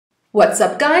What's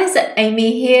up guys,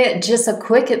 Amy here. Just a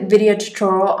quick video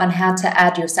tutorial on how to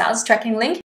add your sales tracking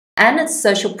link and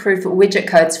social proof widget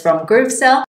codes from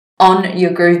Groovesell on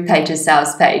your Groove Pages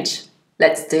sales page.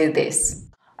 Let's do this.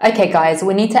 Okay guys,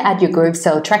 we need to add your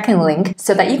Groovesell tracking link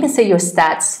so that you can see your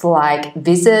stats like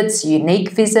visits, unique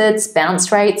visits,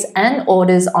 bounce rates, and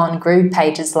orders on Groove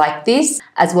Pages like this,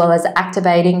 as well as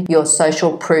activating your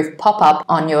social proof pop-up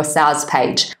on your sales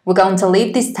page. We're going to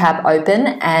leave this tab open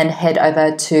and head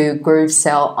over to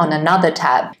Groovesell on another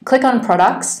tab. Click on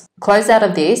Products, close out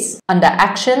of this. Under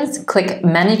Actions, click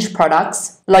Manage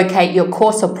Products, locate your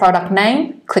course or product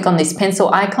name, click on this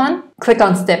pencil icon, click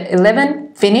on Step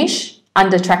 11, Finish.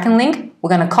 Under tracking link, we're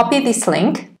going to copy this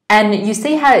link, and you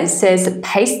see how it says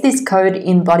paste this code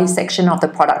in body section of the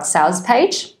product sales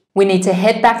page. We need to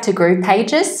head back to Groove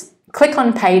Pages, click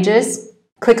on Pages,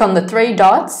 click on the three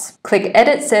dots, click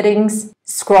Edit Settings,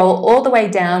 scroll all the way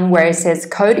down where it says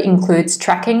code includes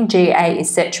tracking, GA,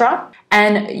 etc.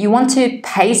 And you want to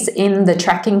paste in the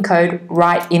tracking code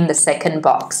right in the second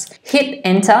box. Hit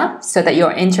Enter so that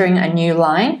you're entering a new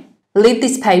line. Leave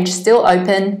this page still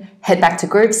open, head back to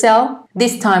Groovesell.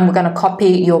 This time we're going to copy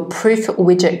your proof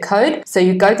widget code. So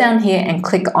you go down here and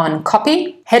click on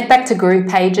copy, head back to Groove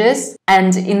Pages,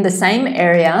 and in the same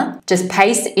area, just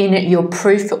paste in your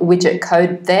proof widget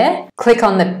code there. Click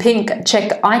on the pink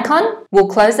check icon. We'll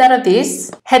close out of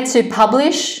this, head to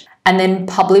publish, and then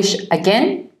publish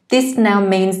again. This now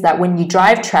means that when you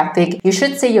drive traffic, you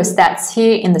should see your stats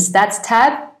here in the stats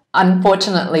tab.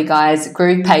 Unfortunately guys,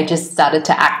 Groove Pages started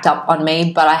to act up on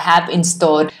me, but I have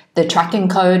installed the tracking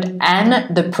code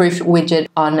and the proof widget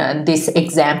on this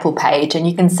example page, and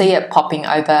you can see it popping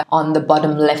over on the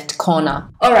bottom left corner.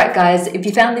 Alright guys, if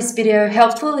you found this video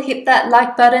helpful, hit that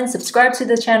like button, subscribe to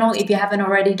the channel if you haven't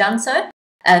already done so,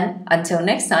 and until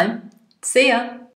next time, see ya!